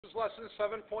This is lesson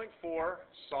 7.4,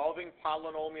 solving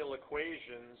polynomial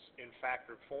equations in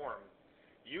factored form.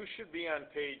 You should be on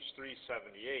page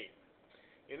 378.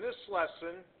 In this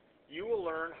lesson, you will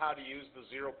learn how to use the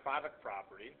zero product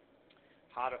property,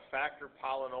 how to factor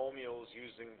polynomials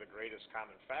using the greatest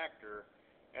common factor,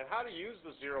 and how to use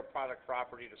the zero product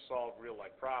property to solve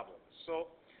real-life problems. So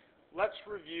let's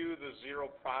review the zero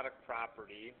product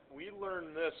property. We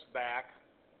learned this back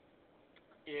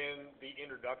in the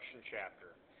introduction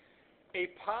chapter. A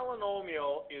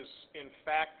polynomial is in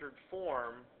factored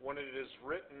form when it is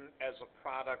written as a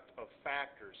product of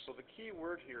factors. So the key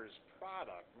word here is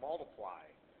product, multiply.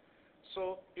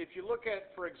 So if you look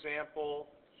at, for example,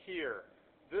 here,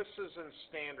 this is in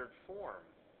standard form.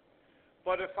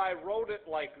 But if I wrote it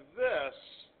like this,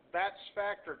 that's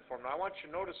factored form. Now I want you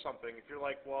to notice something. If you're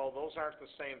like, well, those aren't the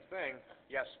same thing,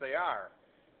 yes, they are.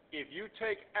 If you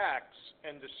take x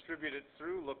and distribute it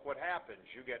through, look what happens.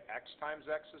 You get x times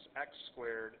x is x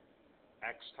squared,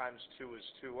 x times 2 is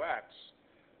 2x.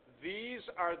 These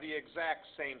are the exact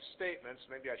same statements.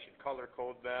 Maybe I should color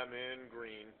code them in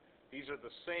green. These are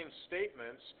the same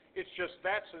statements. It's just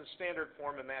that's in standard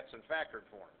form and that's in factored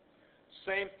form.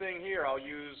 Same thing here. I'll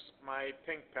use my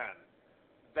pink pen.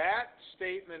 That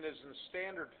statement is in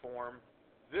standard form.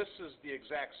 This is the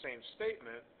exact same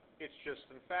statement. It's just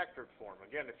in factored form.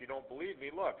 Again, if you don't believe me,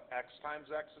 look. X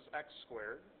times x is x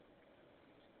squared.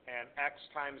 And x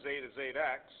times 8 is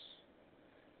 8x.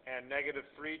 And negative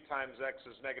 3 times x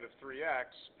is negative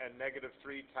 3x. And negative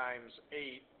 3 times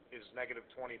 8 is negative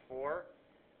 24.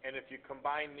 And if you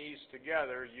combine these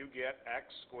together, you get x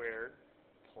squared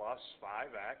plus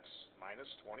 5x minus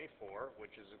 24,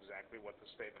 which is exactly what the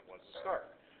statement was to start.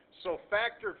 So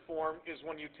factored form is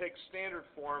when you take standard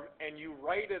form and you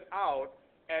write it out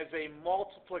as a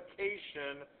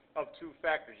multiplication of two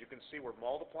factors. You can see we're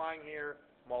multiplying here,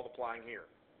 multiplying here.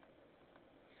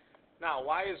 Now,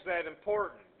 why is that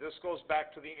important? This goes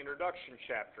back to the introduction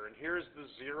chapter, and here's the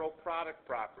zero product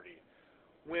property.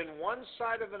 When one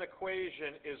side of an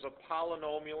equation is a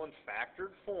polynomial in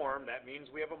factored form, that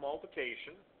means we have a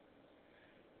multiplication,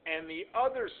 and the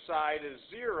other side is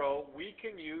zero, we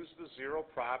can use the zero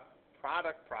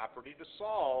product property to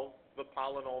solve the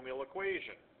polynomial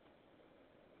equation.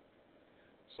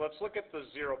 So let's look at the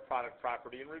zero product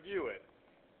property and review it.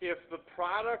 If the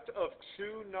product of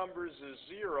two numbers is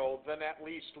zero, then at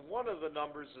least one of the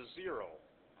numbers is zero.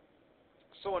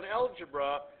 So in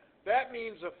algebra, that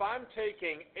means if I'm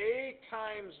taking A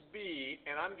times B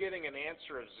and I'm getting an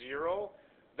answer of 0,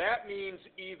 that means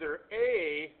either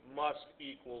A must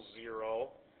equal 0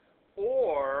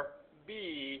 or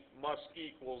B must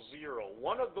equal 0.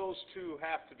 One of those two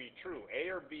have to be true. A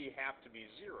or B have to be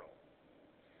 0.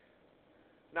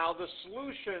 Now the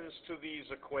solutions to these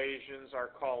equations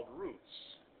are called roots.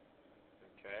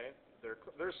 Okay?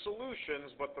 They're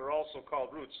solutions, but they're also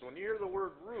called roots. So when you hear the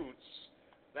word roots,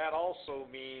 that also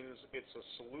means it's a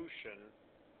solution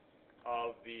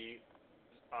of the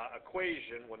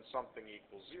equation when something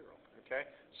equals 0. Okay?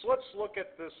 So let's look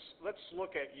at this. Let's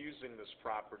look at using this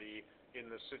property in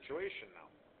this situation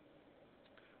now.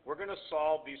 We're going to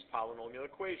solve these polynomial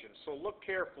equations. So look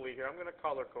carefully here. I'm going to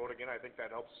color code again. I think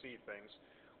that helps see things.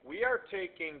 We are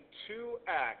taking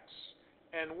 2x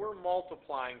and we're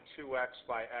multiplying 2x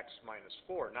by x minus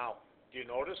 4. Now, do you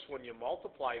notice when you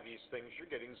multiply these things, you're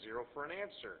getting 0 for an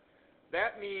answer.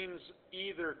 That means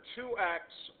either 2x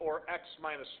or x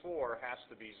minus 4 has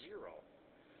to be 0.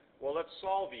 Well, let's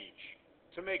solve each.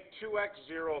 To make 2x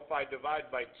 0, if I divide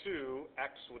by 2,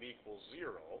 x would equal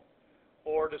 0.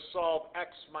 Or to solve x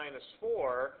minus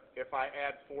 4, if I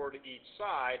add 4 to each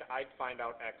side, I'd find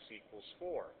out x equals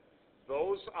 4.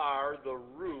 Those are the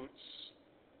roots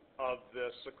of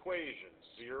this equation,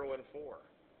 0 and 4.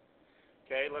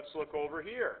 Okay, let's look over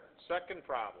here. Second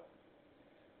problem.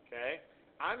 Okay,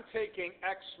 I'm taking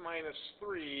x minus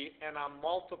 3 and I'm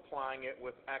multiplying it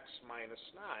with x minus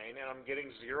 9 and I'm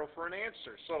getting 0 for an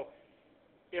answer. So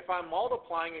if I'm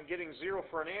multiplying and getting 0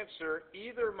 for an answer,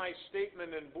 either my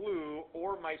statement in blue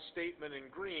or my statement in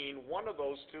green, one of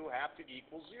those two have to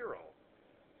equal 0.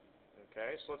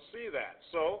 Okay, so let's see that.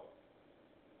 So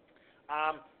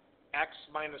x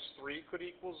minus 3 could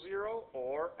equal 0,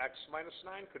 or x minus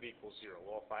 9 could equal 0.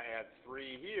 Well, if I add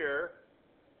 3 here,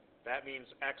 that means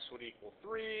x would equal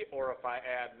 3, or if I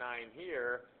add 9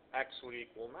 here, x would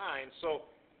equal 9. So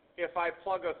if I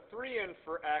plug a 3 in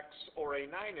for x or a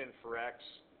 9 in for x,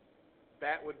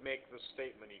 that would make the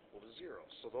statement equal to 0.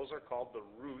 So those are called the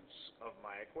roots of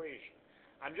my equation.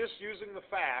 I'm just using the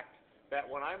fact that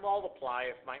when I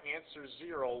multiply, if my answer is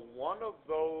 0, one of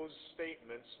those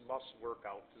statements must work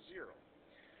out to 0.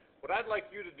 What I'd like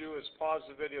you to do is pause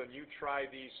the video and you try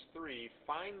these three.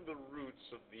 Find the roots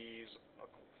of these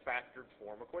factored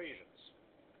form equations.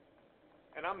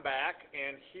 And I'm back,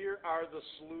 and here are the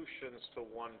solutions to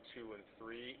 1, 2, and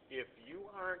 3. If you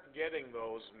aren't getting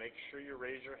those, make sure you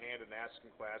raise your hand and ask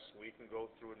in class so we can go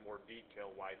through in more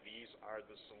detail why these are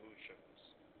the solutions.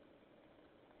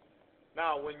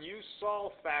 Now, when you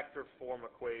solve factor form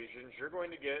equations, you're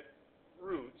going to get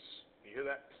roots. You hear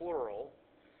that plural.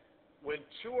 When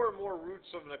two or more roots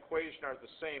of an equation are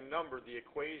the same number, the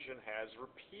equation has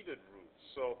repeated roots.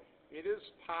 So it is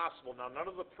possible. Now, none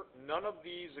of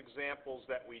these examples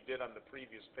that we did on the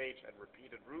previous page had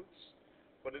repeated roots,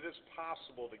 but it is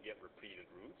possible to get repeated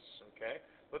roots. Okay,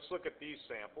 let's look at these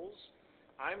samples.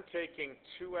 I'm taking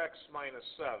 2x minus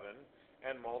 7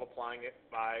 and multiplying it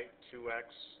by 2x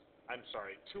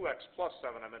plus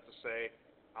 7, I meant to say.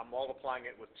 I'm multiplying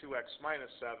it with 2x minus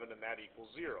 7, and that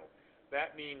equals 0.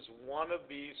 That means one of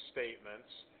these statements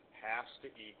has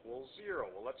to equal 0.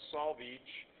 Well, let's solve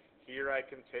each. Here I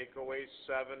can take away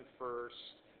 7 first,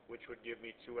 which would give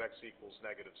me 2x equals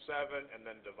negative 7, and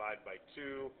then divide by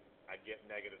 2. I get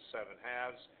negative 7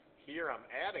 halves. Here I'm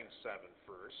adding 7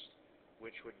 first,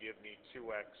 which would give me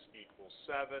 2x equals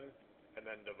 7, and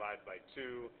then divide by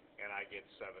 2, and I get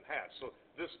 7 halves. So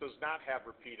this does not have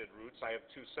repeated roots. I have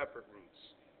two separate roots.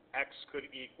 X could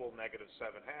equal negative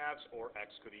 7 halves, or x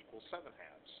could equal 7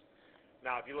 halves.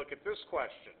 Now, if you look at this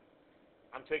question,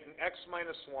 I'm taking x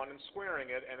minus 1 and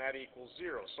squaring it, and that equals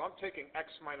 0. So I'm taking x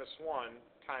minus 1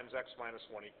 times x minus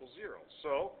 1 equals 0.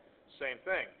 So, same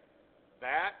thing.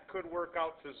 That could work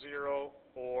out to 0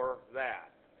 or that.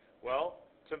 Well,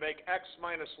 to make x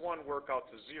minus 1 work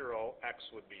out to 0, x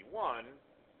would be 1.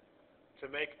 To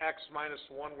make x minus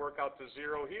 1 work out to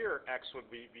 0 here, x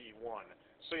would be 1.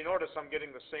 So you notice I'm getting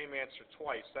the same answer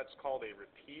twice. That's called a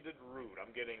repeated root.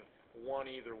 I'm getting 1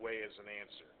 either way as an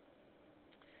answer.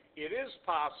 It is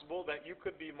possible that you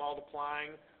could be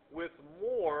multiplying with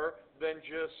more than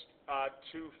just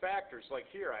two factors. Like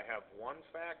here, I have 1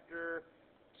 factor,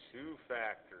 2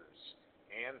 factors,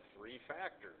 and 3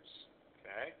 factors.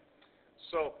 Okay?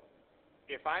 So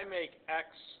if I make x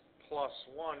plus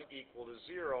 1 equal to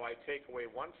 0, I take away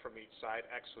 1 from each side,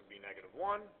 x would be negative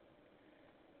 1.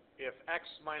 If x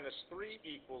minus 3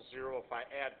 equals 0, if I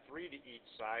add 3 to each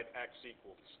side, x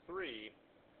equals 3.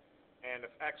 And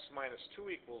if x minus 2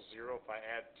 equals 0, if I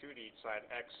add 2 to each side,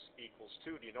 x equals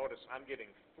 2. Do you notice I'm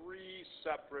getting 3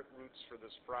 separate roots for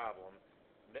this problem?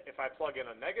 If I plug in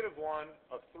a negative 1,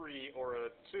 a 3, or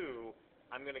a 2,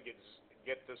 I'm going to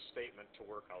get this statement to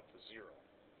work out to 0.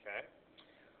 Okay?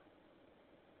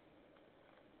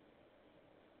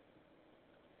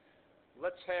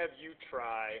 Let's have you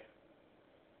try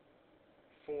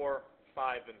 4,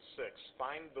 5, and 6.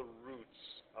 Find the roots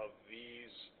of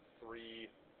these 3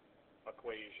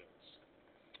 equations.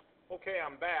 Okay,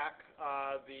 I'm back.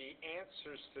 The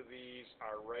answers to these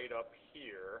are right up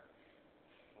here,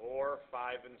 4,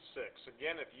 5, and 6.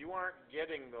 Again, if you aren't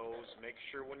getting those, make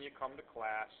sure when you come to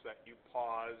class that you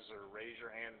pause or raise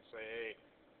your hand and say, hey,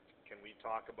 can we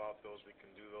talk about those? We can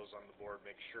do those on the board.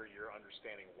 Make sure you're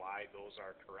understanding why those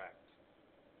are correct.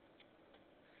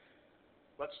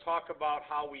 Let's talk about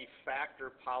how we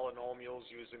factor polynomials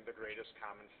using the greatest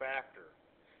common factor.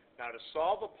 Now, to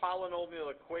solve a polynomial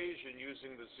equation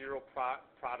using the zero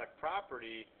product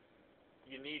property,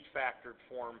 you need factored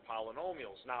form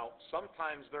polynomials. Now,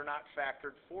 sometimes they're not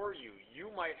factored for you.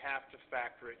 You might have to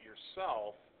factor it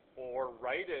yourself or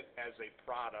write it as a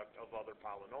product of other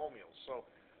polynomials. So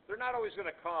they're not always going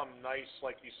to come nice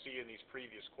like you see in these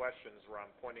previous questions where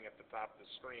I'm pointing at the top of the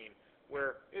screen,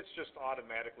 where it's just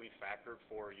automatically factored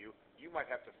for you. You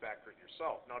might have to factor it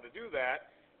yourself. Now, to do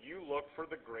that, you look for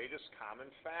the greatest common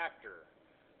factor.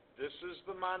 This is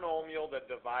the monomial that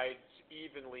divides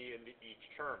evenly into each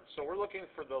term. So we're looking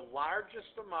for the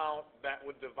largest amount that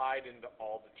would divide into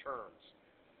all the terms.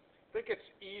 I think it's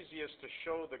easiest to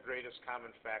show the greatest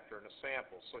common factor in a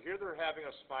sample. So here they're having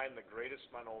us find the greatest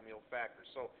monomial factor.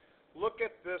 So look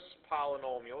at this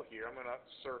polynomial here. I'm going to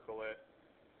circle it.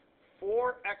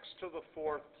 4x to the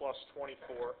 4th plus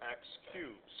 24x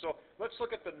cubed. So let's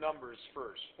look at the numbers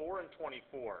first, 4 and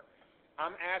 24.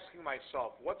 I'm asking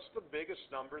myself, what's the biggest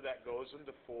number that goes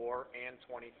into 4 and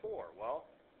 24? Well,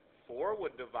 4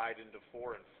 would divide into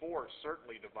 4, and 4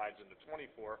 certainly divides into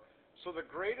 24. So the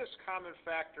greatest common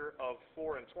factor of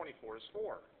 4 and 24 is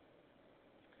 4.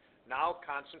 Now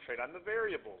concentrate on the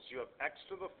variables. You have x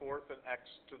to the 4th and x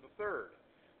to the 3rd.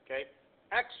 Okay?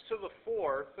 X to the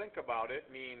 4th, think about it,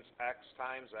 means x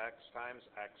times x times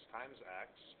x times x,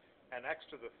 and x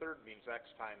to the 3rd means x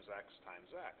times x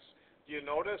times x. Do you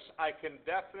notice I can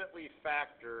definitely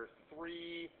factor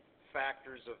 3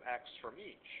 factors of x from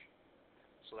each.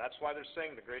 So that's why they're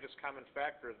saying the greatest common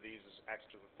factor of these is x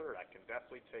to the third. I can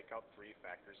definitely take out 3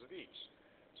 factors of each.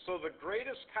 So the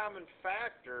greatest common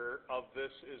factor of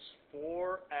this is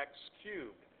 4x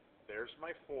cubed. There's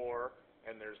my 4,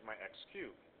 and there's my x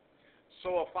cubed.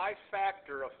 So if I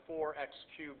factor a 4x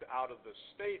cubed out of the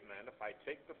statement, if I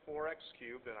take the 4x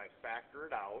cubed and I factor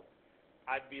it out,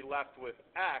 I'd be left with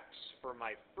x for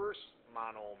my first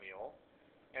monomial,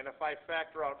 and if I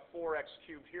factor out 4x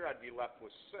cubed here, I'd be left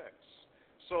with 6.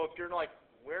 So if you're like,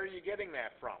 where are you getting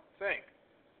that from? Think.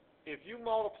 If you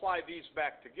multiply these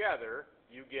back together,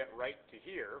 you get right to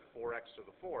here, 4x to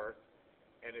the fourth,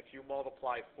 and if you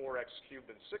multiply 4x cubed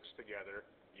and 6 together,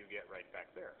 you get right back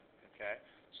there. Okay?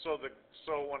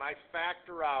 So when I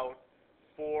factor out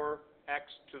 4x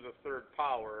to the third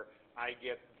power, I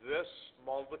get this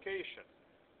multiplication,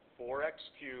 4x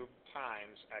cubed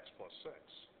times x plus 6.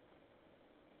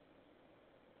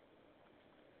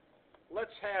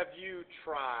 Let's have you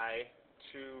try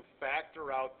to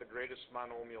factor out the greatest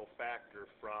monomial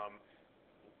factor from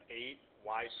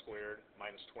 8y squared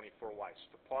minus 24y.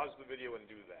 So pause the video and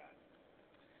do that.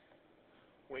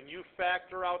 When you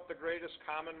factor out the greatest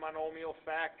common monomial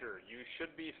factor, you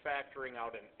should be factoring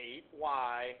out an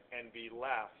 8y and be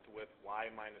left with y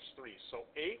minus 3. So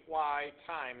 8y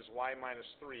times y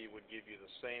minus 3 would give you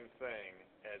the same thing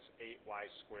as 8y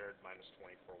squared minus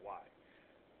 24y.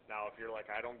 Now, if you're like,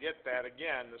 I don't get that,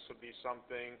 again, this would be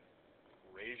something,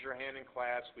 raise your hand in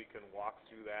class, we can walk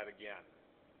through that again.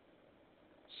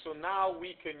 So now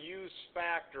we can use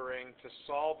factoring to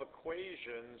solve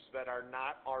equations that are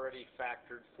not already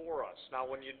factored for us. Now,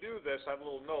 when you do this, I have a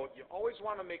little note, you always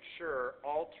want to make sure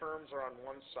all terms are on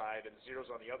one side and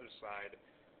zeros on the other side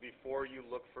before you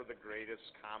look for the greatest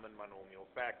common monomial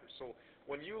factor. So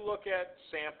when you look at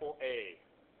sample A,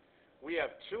 we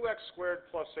have 2x squared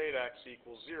plus 8x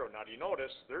equals 0. Now, do you notice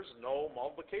there's no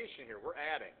multiplication here? We're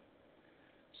adding.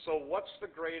 So what's the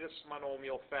greatest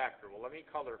monomial factor? Well, let me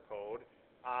color code.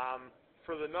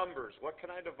 For the numbers, what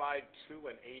can I divide 2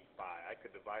 and 8 by? I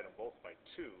could divide them both by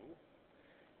 2.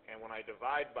 And when I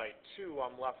divide by 2,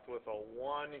 I'm left with a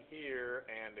 1 here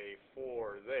and a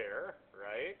 4 there,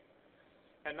 right?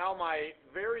 And now my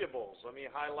variables, let me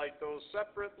highlight those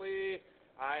separately.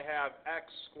 I have x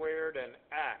squared and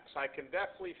x. I can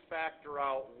definitely factor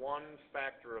out one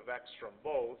factor of x from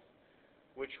both,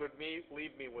 which would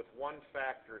leave me with one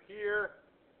factor here,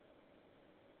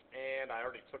 and I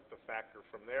already took the factor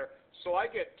from there. So I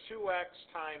get 2x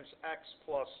times x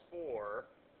plus 4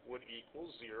 would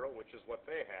equal 0, which is what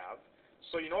they have.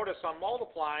 So you notice I'm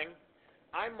multiplying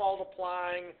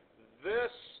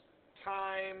this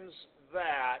times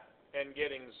that and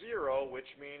getting 0, which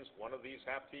means one of these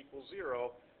have to equal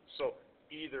 0. So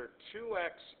either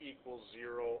 2x equals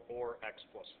 0 or x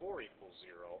plus 4 equals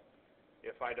 0.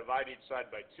 If I divide each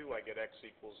side by 2, I get x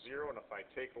equals 0, and if I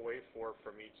take away 4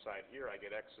 from each side here, I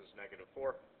get x is negative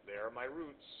 4. There are my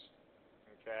roots.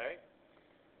 Okay?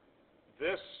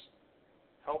 This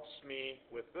helps me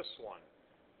with this one.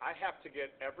 I have to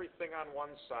get everything on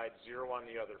one side, 0 on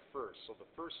the other first. So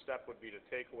the first step would be to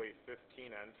take away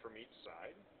 15n from each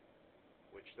side,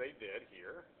 which they did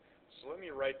here. So let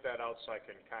me write that out so I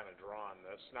can kind of draw on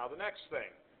this. Now the next thing,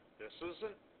 this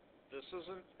isn't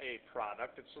a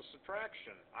product, it's a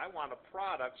subtraction. I want a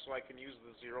product so I can use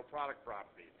the zero product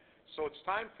property. So it's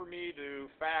time for me to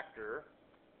factor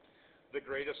the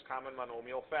greatest common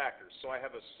monomial factor. So I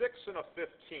have a 6 and a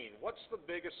 15. What's the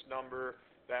biggest number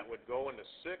that would go into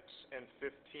 6 and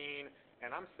 15?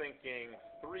 And I'm thinking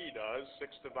 3 does.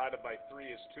 6 divided by 3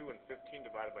 is 2, and 15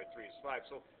 divided by 3 is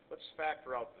 5. So let's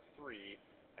factor out the 3.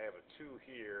 I have a 2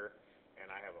 here,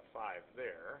 and I have a 5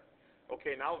 there.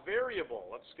 Okay, now variable.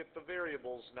 Let's get the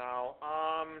variables now.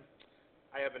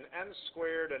 I have an n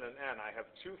squared and an n. I have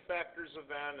 2 factors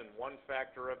of n and 1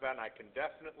 factor of n. I can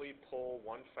definitely pull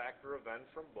 1 factor of n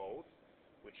from both,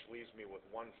 which leaves me with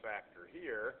 1 factor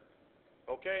here.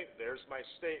 Okay, there's my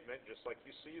statement, just like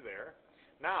you see there.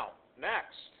 Now,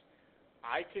 next,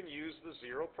 I can use the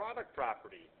zero product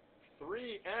property.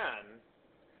 3n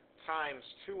times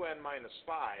 2n minus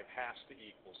 5 has to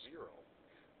equal 0.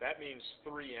 That means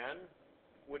 3n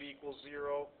would equal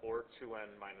 0, or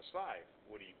 2n minus 5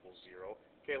 would equal 0.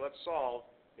 Okay, let's solve.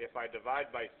 If I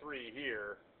divide by 3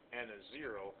 here, n is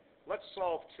 0. Let's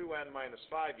solve 2n minus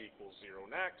 5 equals 0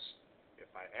 next. If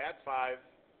I add 5,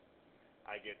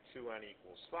 I get 2n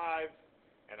equals 5,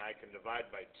 and I can divide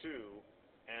by 2.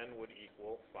 N would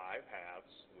equal 5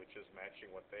 halves, which is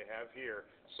matching what they have here.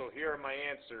 So here are my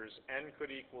answers. N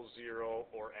could equal 0,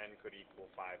 or N could equal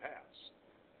 5 halves.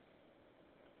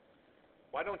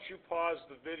 why don't you pause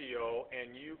the video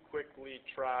and you quickly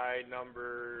try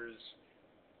numbers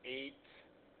 8,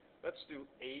 let's do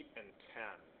 8 and 10,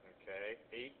 okay?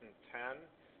 8 and 10,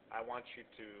 I want you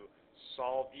to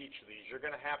solve each of these. You're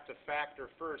going to have to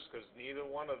factor first because neither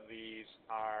one of these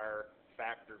are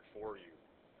factored for you.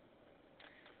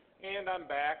 And I'm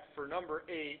back. For number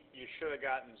 8, you should have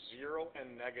gotten 0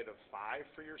 and negative 5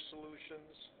 for your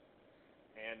solutions.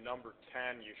 And number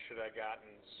 10, you should have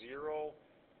gotten 0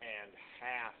 and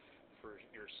half for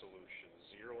your solutions.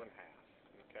 0 and half,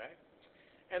 okay?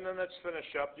 And then let's finish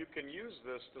up. You can use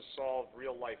this to solve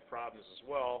real-life problems as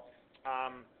well.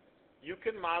 You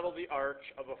can model the arch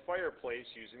of a fireplace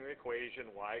using the equation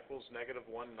y equals negative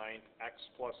 1/9 x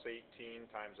plus 18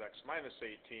 times x minus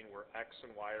 18, where x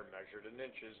and y are measured in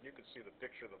inches. And you can see the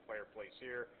picture of the fireplace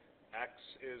here. X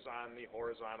is on the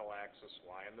horizontal axis,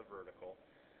 y on the vertical.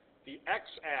 The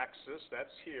x-axis,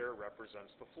 that's here,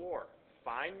 represents the floor.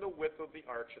 Find the width of the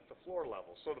arch at the floor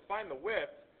level. So to find the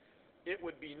width, it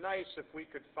would be nice if we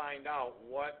could find out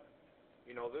what,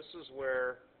 this is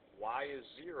where y is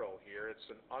 0 here. It's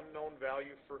an unknown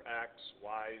value for x,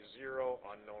 y 0,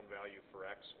 unknown value for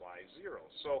x, y 0.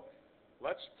 So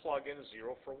let's plug in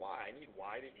 0 for y. I need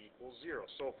y to equal 0.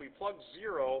 So if we plug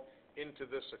 0 into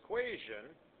this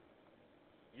equation,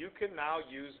 you can now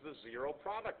use the zero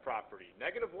product property.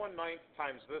 Negative 1/9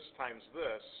 times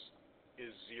this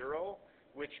is 0,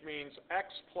 which means x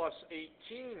plus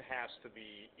 18 has to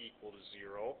be equal to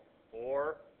 0,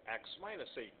 or x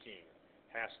minus 18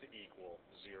 has to equal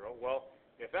 0. Well,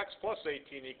 if x plus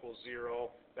 18 equals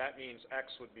 0, that means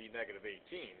x would be negative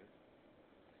 18.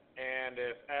 And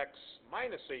if x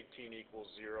minus 18 equals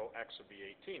 0, x would be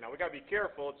 18. Now, we've got to be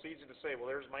careful. It's easy to say, well,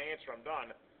 there's my answer, I'm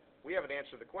done. We haven't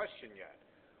answered the question yet.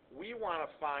 We want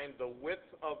to find the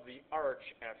width of the arch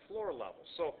at floor level.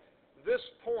 So this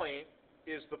point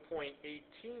is the point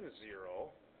 18,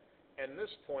 0, and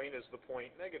this point is the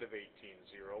point negative 18,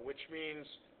 0, which means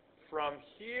from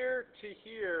here to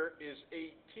here is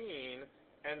 18,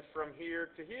 and from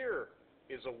here to here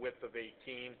is a width of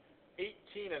 18.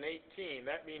 18 and 18,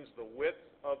 that means the width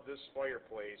of this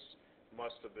fireplace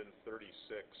must have been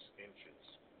 36 inches.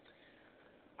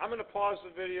 I'm going to pause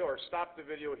the video or stop the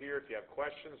video here. If you have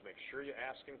questions, make sure you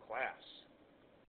ask in class.